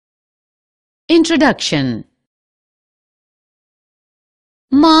Introduction.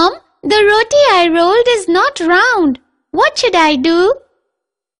 Mom, the roti I rolled is not round. What should I do?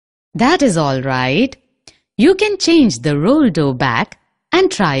 That is all right. You can change the roll dough back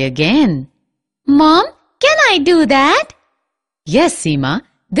and try again. Mom, can I do that? Yes, Seema,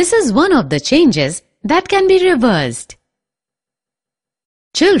 this is one of the changes that can be reversed.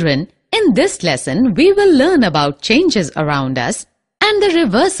 Children, in this lesson we will learn about changes around us and the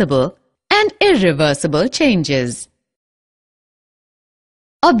reversible and irreversible changes.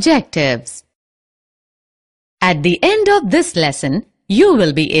 Objectives. At the end of this lesson, you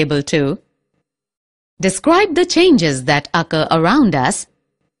will be able to describe the changes that occur around us,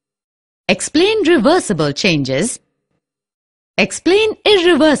 explain reversible changes, explain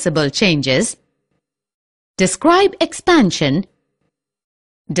irreversible changes, describe expansion,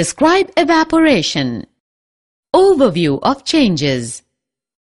 describe evaporation. Overview of changes.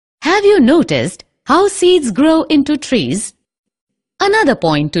 Have you noticed how seeds grow into trees? Another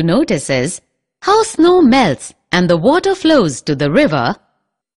point to notice is how snow melts and the water flows to the river.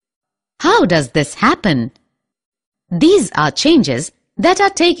 How does this happen? These are changes that are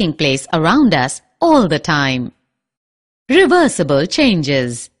taking place around us all the time. Reversible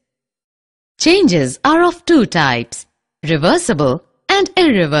changes. Changes are of two types, reversible and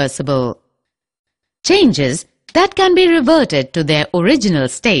irreversible. Changes that can be reverted to their original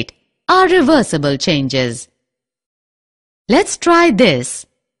state are reversible changes. Let's try this.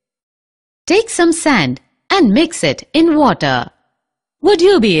 Take some sand and mix it in water. Would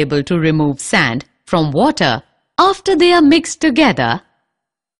you be able to remove sand from water after they are mixed together?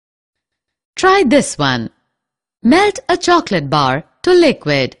 Try this one. Melt a chocolate bar to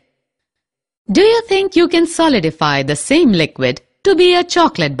liquid. Do you think you can solidify the same liquid to be a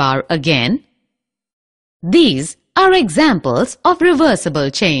chocolate bar again? These are examples of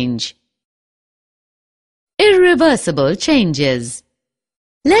reversible change. Irreversible changes.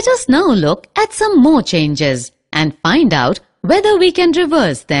 Let us now look at some more changes and find out whether we can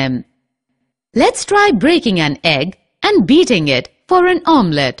reverse them. Let's try breaking an egg and beating it for an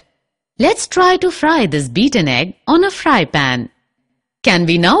omelette. Let's try to fry this beaten egg on a fry pan. Can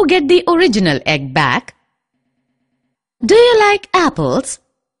we now get the original egg back? Do you like apples?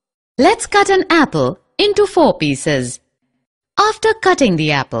 Let's cut an apple into 4 pieces. After cutting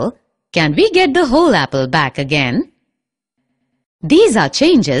the apple, can we get the whole apple back again? These are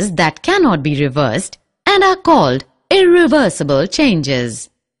changes that cannot be reversed and are called irreversible changes.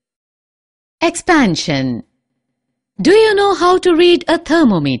 Expansion. Do you know how to read a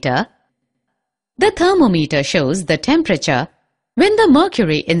thermometer? The thermometer shows the temperature when the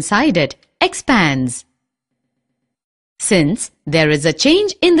mercury inside it expands. Since there is a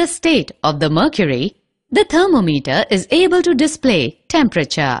change in the state of the mercury, the thermometer is able to display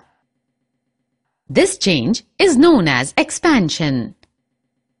temperature. This change is known as expansion.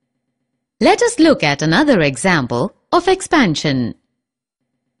 Let us look at another example of expansion.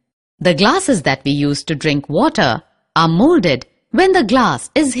 The glasses that we use to drink water are molded when the glass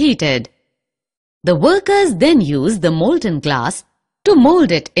is heated. The workers then use the molten glass to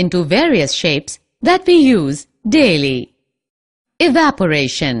mold it into various shapes that we use daily.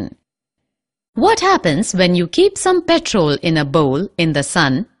 Evaporation. What happens when you keep some petrol in a bowl in the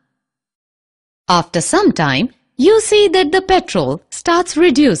sun? After some time, you see that the petrol starts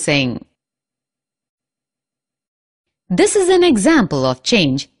reducing. This is an example of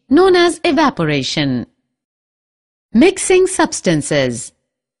change known as evaporation. Mixing substances.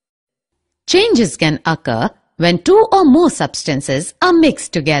 Changes can occur when 2 or more substances are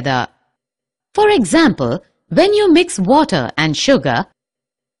mixed together. For example, when you mix water and sugar,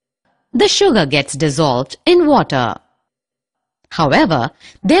 the sugar gets dissolved in water. However,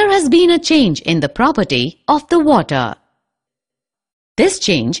 there has been a change in the property of the water. This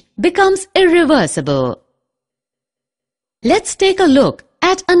change becomes irreversible. Let's take a look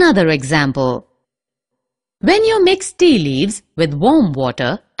at another example. When you mix tea leaves with warm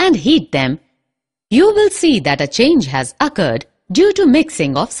water and heat them, you will see that a change has occurred due to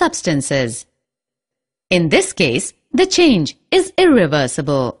mixing of substances. In this case, the change is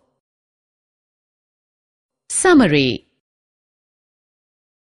irreversible. Summary.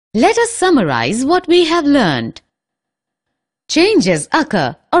 Let us summarize what we have learned. Changes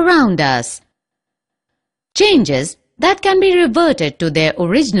occur around us. Changes that can be reverted to their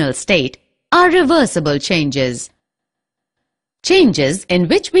original state are reversible changes. Changes in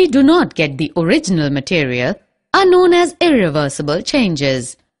which we do not get the original material are known as irreversible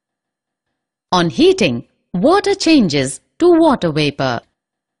changes. On heating, water changes to water vapor.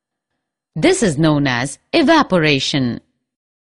 This is known as evaporation.